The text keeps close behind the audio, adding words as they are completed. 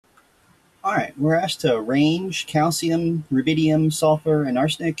All right, we're asked to arrange calcium, rubidium, sulfur, and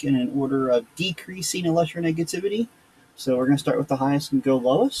arsenic in an order of decreasing electronegativity. So we're going to start with the highest and go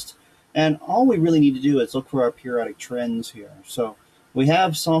lowest. And all we really need to do is look for our periodic trends here. So we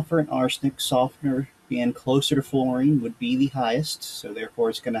have sulfur and arsenic. Sulfur being closer to fluorine would be the highest. So therefore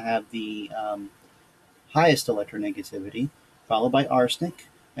it's going to have the highest electronegativity, followed by arsenic.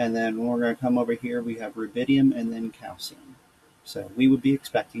 And then when we're going to come over here, we have rubidium and then calcium. So we would be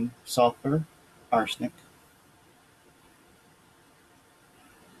expecting sulfur, arsenic,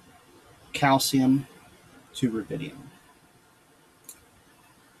 calcium to rubidium.